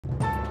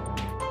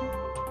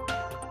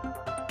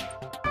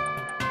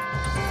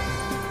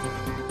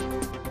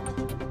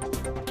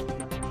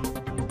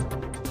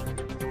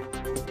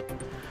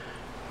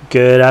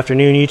Good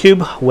afternoon,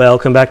 YouTube.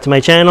 Welcome back to my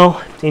channel.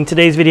 In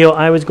today's video,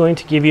 I was going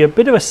to give you a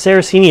bit of a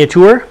Sarracenia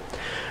tour.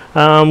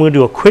 We'll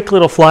do a quick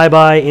little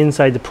flyby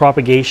inside the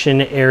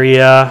propagation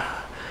area,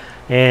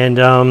 and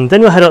then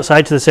we'll head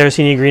outside to the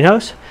Sarracenia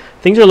greenhouse.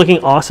 Things are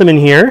looking awesome in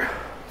here.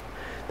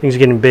 Things are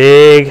getting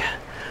big.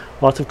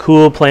 Lots of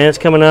cool plants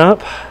coming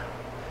up.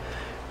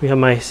 We have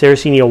my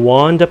Sarracenia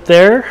wand up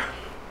there.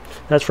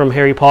 That's from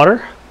Harry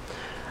Potter.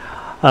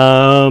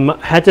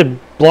 Had to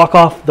block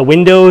off the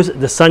windows.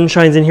 The sun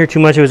shines in here too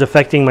much. It was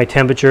affecting my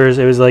temperatures.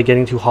 It was like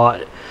getting too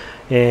hot.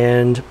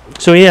 And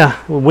so yeah,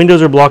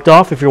 windows are blocked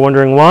off if you're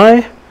wondering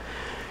why.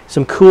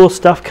 Some cool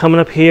stuff coming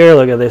up here.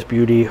 Look at this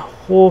beauty.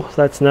 Oh,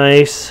 that's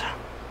nice.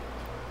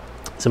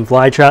 Some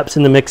fly traps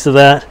in the mix of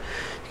that.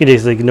 You can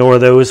just ignore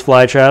those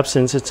fly traps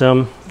since it's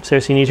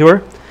Sarracenia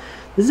Tour.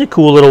 This is a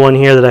cool little one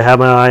here that I have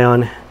my eye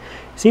on.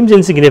 Seems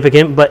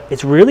insignificant, but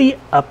it's really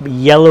a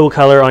yellow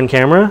color on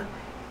camera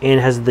and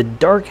has the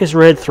darkest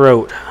red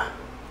throat.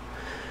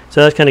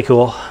 So that's kind of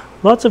cool.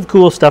 Lots of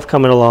cool stuff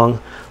coming along.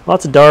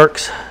 Lots of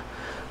darks,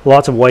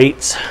 lots of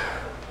whites,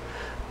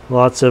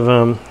 lots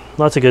of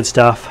good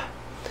stuff.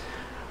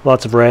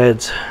 Lots of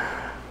reds.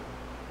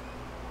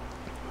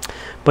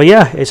 But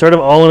yeah, it's sort of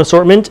all an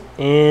assortment,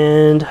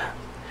 and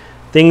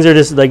things are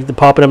just like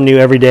popping up new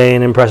every day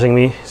and impressing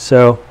me.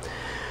 So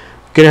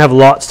gonna have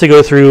lots to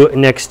go through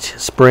next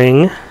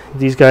spring.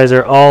 These guys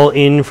are all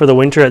in for the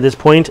winter at this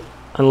point,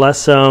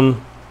 unless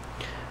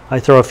I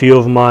throw a few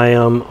of my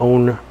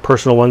own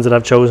personal ones that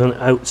I've chosen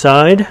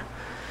outside.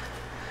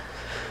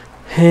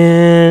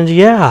 And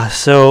yeah,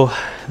 so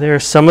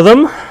there's some of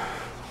them.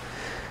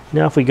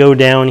 Now if we go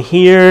down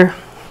here,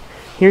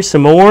 here's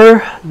some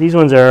more. These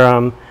ones are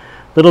a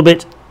little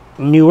bit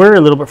newer, a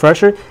little bit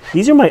fresher.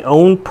 These are my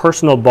own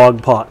personal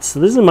bog pots.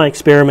 So this is my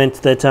experiment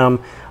that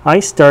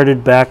I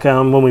started back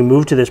when we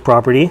moved to this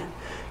property.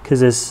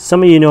 Because as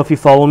some of you know, if you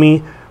follow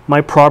me, my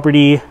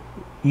property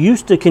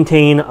used to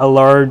contain a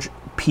large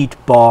peat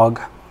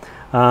bog.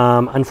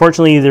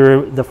 Unfortunately,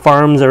 the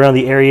farms around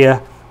the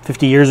area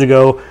 50 years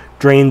ago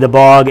drained the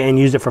bog and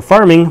used it for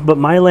farming, but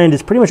my land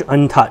is pretty much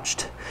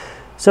untouched.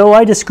 So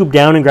I just scooped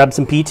down and grabbed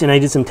some peat, and I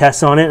did some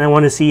tests on it, and I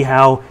wanted to see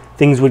how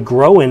things would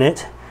grow in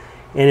it.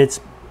 And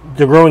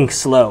they're growing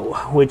slow,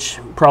 which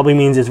probably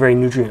means it's very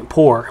nutrient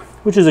poor,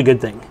 which is a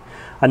good thing.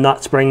 I'm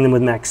not spraying them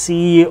with Max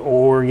C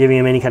or giving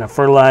them any kind of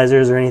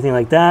fertilizers or anything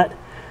like that.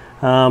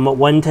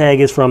 One tag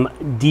is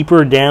from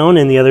deeper down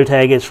and the other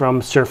tag is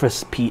from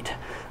surface peat.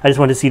 I just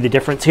want to see the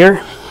difference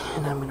here.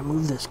 And I'm going to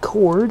move this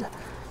cord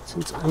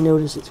since I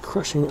notice it's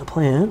crushing a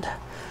plant.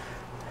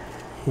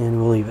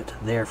 And we'll leave it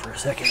there for a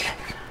second.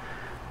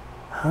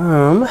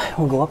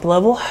 We'll go up a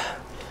level.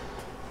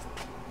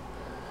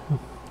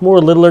 More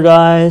littler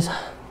guys.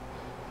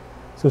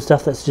 Some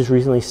stuff that's just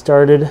recently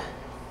started. A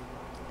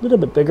little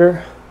bit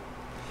bigger.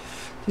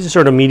 These are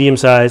sort of medium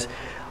size.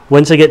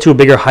 Once I get to a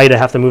bigger height, I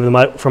have to move them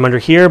out from under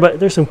here, but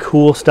there's some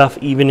cool stuff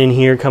even in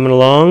here coming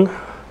along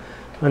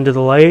under the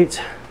light.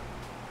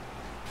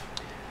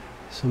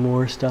 Some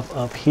more stuff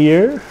up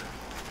here.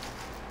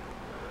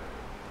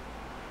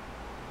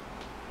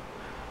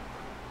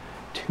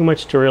 Too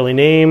much to really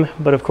name,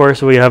 but of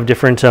course we have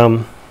different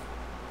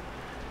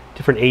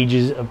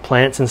ages of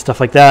plants and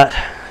stuff like that.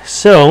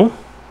 So,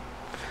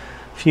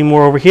 a few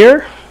more over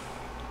here.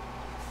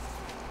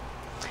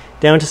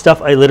 Down to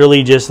stuff I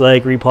literally just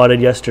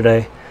repotted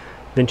yesterday.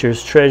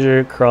 Venture's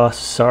Treasure, Cross,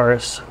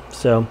 Saurus.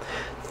 So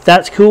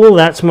that's cool.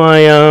 That's my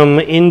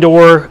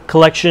indoor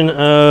collection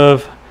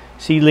of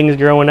seedlings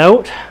growing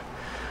out.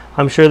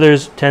 I'm sure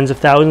there's tens of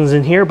thousands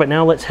in here, but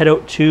now let's head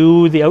out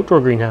to the outdoor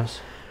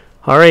greenhouse.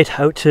 All right,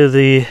 out to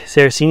the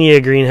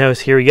Sarracenia greenhouse.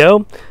 Here we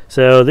go.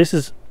 So this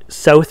is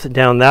south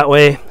down that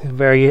way.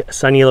 Very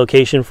sunny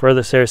location for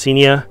the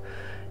Sarracenia.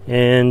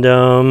 And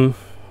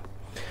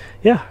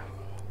yeah.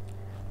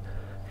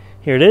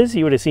 Here it is.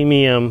 You would have seen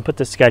me put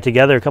this guy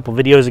together a couple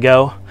videos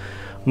ago.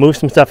 Move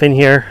some stuff in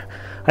here.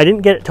 I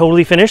didn't get it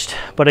totally finished,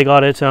 but I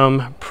got it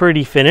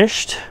pretty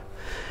finished.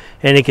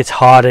 And it gets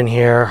hot in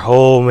here.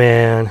 Oh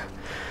man.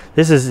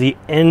 This is the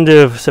end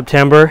of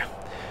September.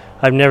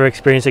 I've never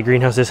experienced a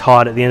greenhouse this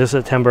hot at the end of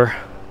September.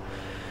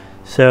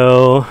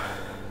 So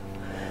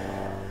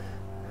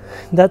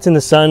that's in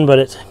the sun, but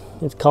it's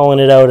calling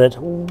it out at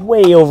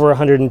way over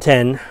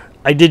 110.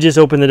 I did just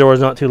open the doors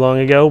not too long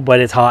ago, but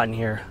it's hot in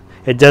here.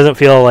 It doesn't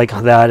feel like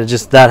that. It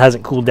just, that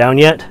hasn't cooled down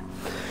yet.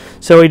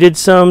 So I did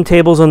some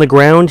tables on the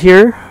ground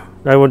here.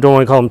 I don't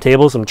want to call them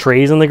tables, some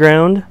trays on the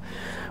ground,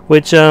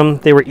 which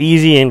they were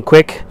easy and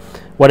quick,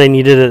 what I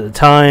needed at the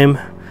time,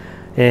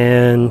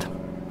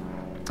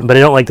 but I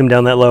don't like them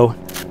down that low.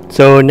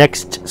 So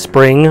next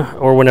spring,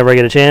 or whenever I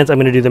get a chance, I'm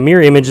going to do the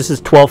mirror image. This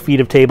is 12 feet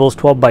of tables,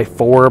 12 by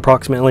 4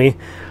 approximately,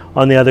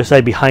 on the other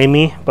side behind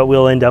me, but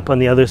we'll end up on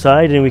the other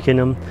side and we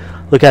can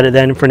look at it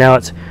then. For now,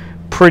 it's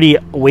pretty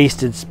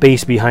wasted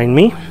space behind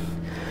me.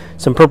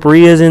 Some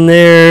purpurias in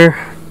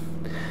there,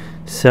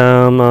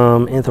 some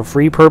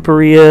antho-free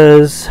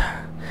purpurias,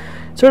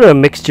 sort of a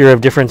mixture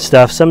of different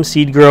stuff. Some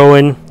seed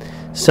growing,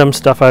 some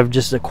stuff I've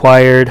just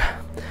acquired.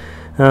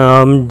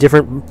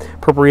 different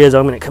potpourris.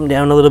 I'm going to come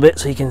down a little bit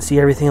so you can see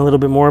everything a little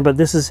bit more. But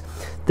this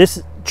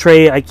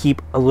tray I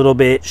keep a little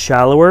bit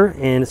shallower,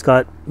 and it's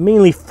got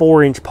mainly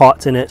 4-inch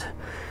pots in it.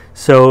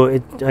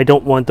 So I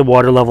don't want the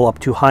water level up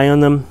too high on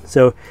them.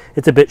 So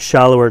it's a bit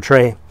shallower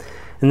tray.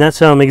 And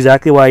that's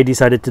exactly why I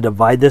decided to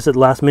divide this at the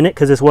last minute,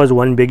 because this was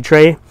one big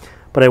tray,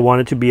 but I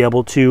wanted to be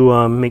able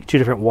to make 2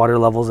 different water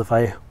levels if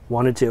I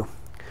wanted to.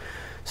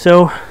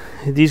 So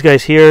these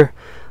guys here,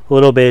 a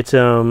little bit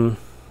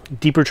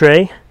deeper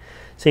tray,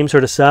 same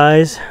sort of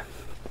size.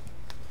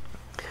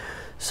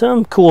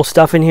 Some cool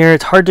stuff in here.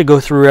 It's hard to go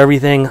through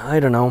everything. I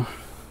don't know.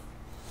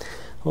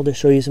 I'll just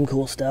show you some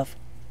cool stuff.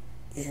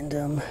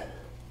 And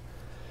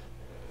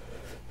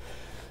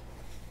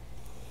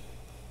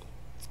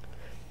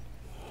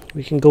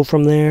we can go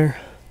from there.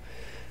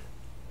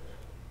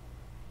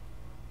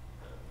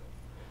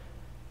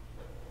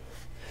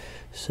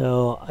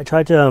 So I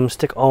tried to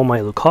stick all my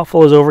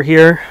Leucophilas over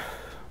here,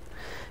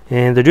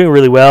 and they're doing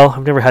really well.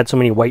 I've never had so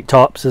many white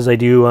tops as I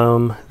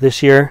do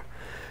this year.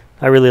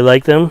 I really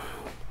like them.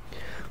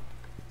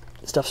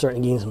 Stuff's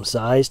starting to gain some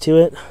size to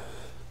it.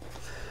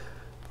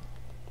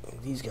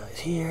 These guys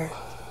here,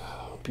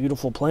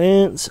 beautiful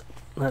plants.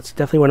 That's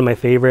definitely one of my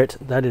favorite.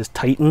 That is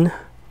Titan.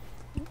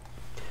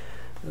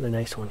 Another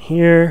nice one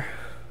here.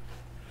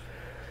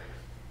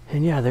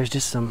 And yeah, there's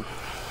just some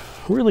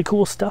really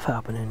cool stuff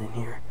happening in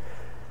here.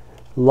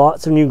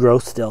 Lots of new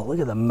growth still. Look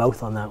at the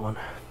mouth on that one.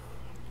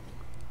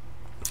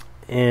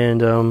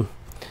 And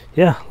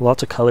yeah,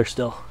 lots of color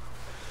still.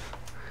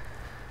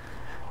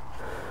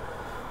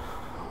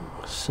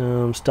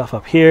 Some stuff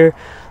up here.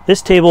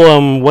 This table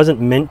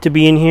wasn't meant to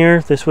be in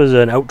here. This was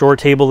an outdoor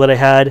table that I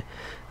had,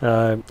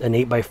 an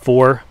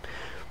 8x4.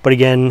 But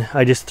again,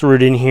 I just threw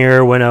it in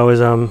here when I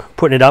was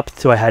putting it up,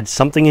 so I had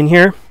something in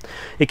here.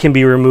 It can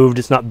be removed.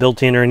 It's not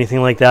built in or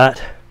anything like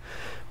that.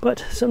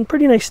 But some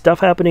pretty nice stuff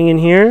happening in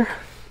here.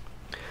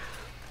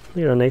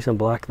 Look at how nice and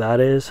black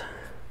that is.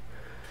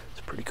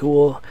 It's pretty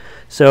cool.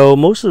 So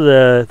most of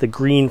the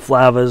green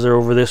flavas are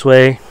over this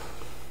way.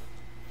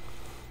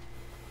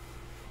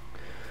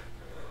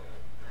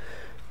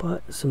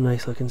 But some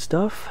nice looking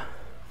stuff.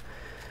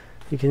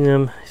 You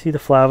can see the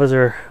flavas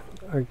are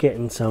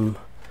getting some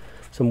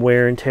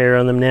wear and tear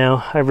on them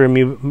now. I've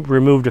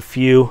removed a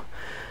few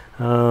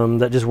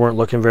that just weren't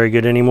looking very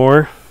good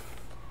anymore.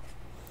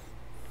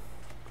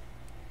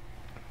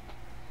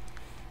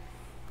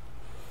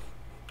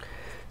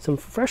 Some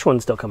fresh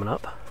ones still coming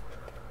up.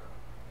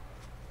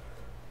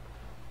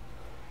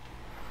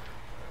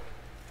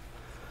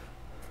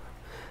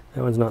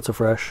 That one's not so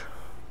fresh.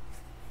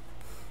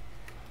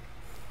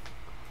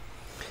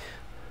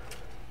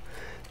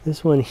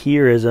 This one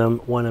here is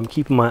one I'm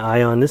keeping my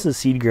eye on. This is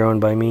seed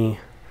grown by me,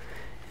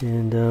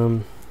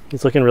 and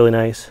it's looking really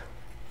nice.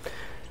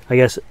 I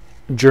guess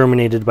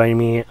germinated by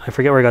me. I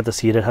forget where I got the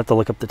seed. I'd have to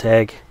look up the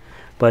tag,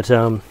 but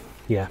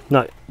yeah,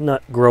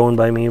 not grown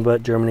by me,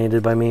 but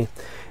germinated by me.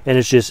 And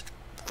it's just,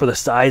 for the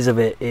size of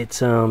it, it's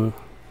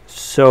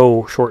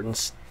so short and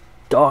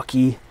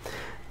stocky.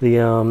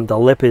 The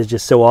lip is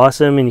just so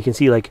awesome, and you can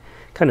see like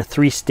kind of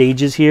 3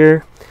 stages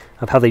here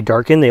of how they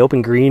darken. They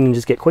open green and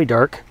just get quite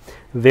dark.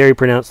 Very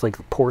pronounced, like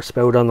pore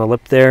spout on the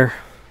lip there.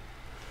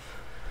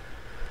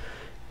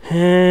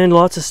 And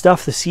lots of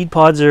stuff. The seed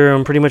pods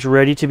are pretty much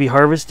ready to be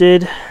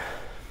harvested.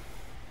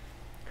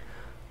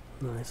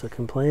 Nice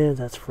looking plant.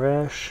 That's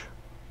fresh.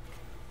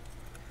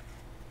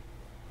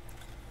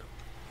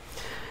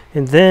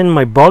 And then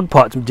my bog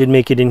pots did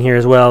make it in here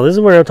as well. This is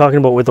what I'm talking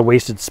about with the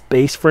wasted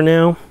space for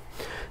now.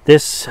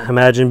 This,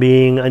 imagine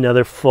being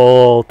another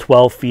full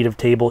 12 feet of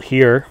table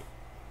here.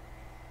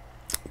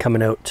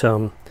 Coming out,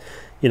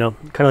 you know,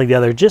 kind of like the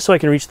other, just so I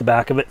can reach the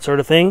back of it sort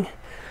of thing.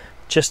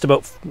 Just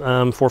about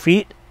 4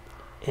 feet.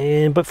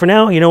 But for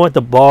now, you know what?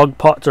 The bog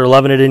pots are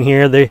loving it in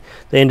here. They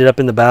ended up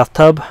in the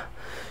bathtub.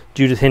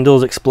 Judith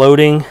Hindle's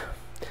exploding.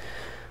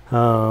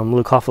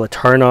 Leucophila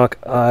tarnock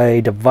I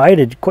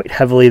divided quite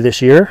heavily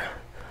this year.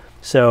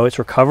 So it's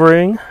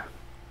recovering.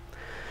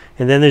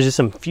 And then there's just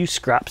some few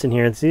scraps in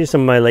here. These are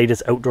some of my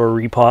latest outdoor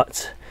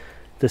repots.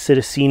 The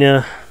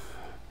Sarracenia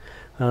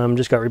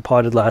just got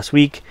repotted last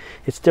week.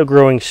 It's still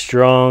growing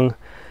strong.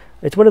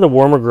 It's one of the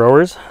warmer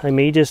growers. I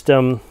may just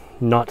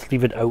not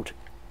leave it out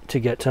to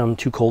get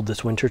too cold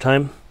this winter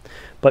time.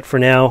 But for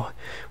now,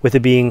 with it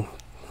being,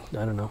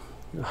 I don't know,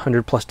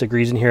 100 plus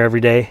degrees in here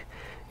every day,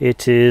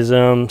 it is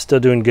still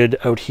doing good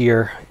out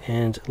here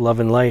and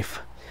loving life.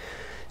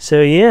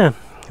 So yeah,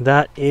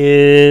 that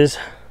is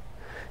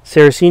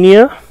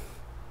Sarracenia.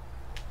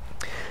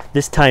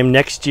 This time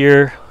next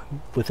year,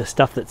 with the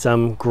stuff that's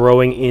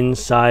growing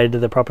inside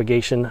the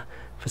propagation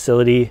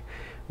facility,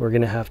 we're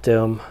gonna have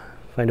to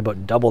find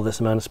about double this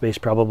amount of space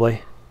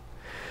probably.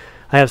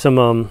 I have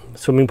some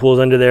swimming pools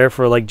under there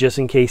for like just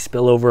in case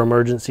spillover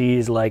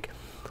emergencies, like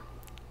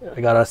I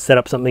gotta set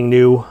up something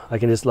new. I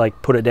can just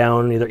like put it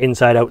down either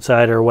inside,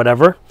 outside, or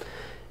whatever.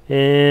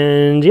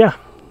 And yeah,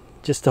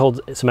 just to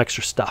hold some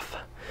extra stuff.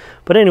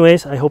 But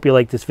anyways, I hope you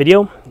liked this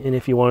video, and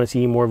if you want to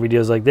see more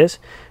videos like this,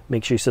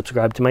 make sure you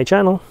subscribe to my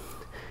channel.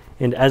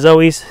 And as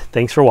always,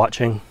 thanks for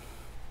watching.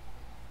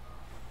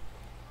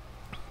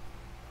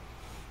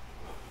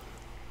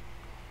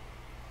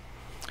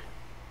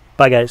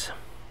 Bye, guys.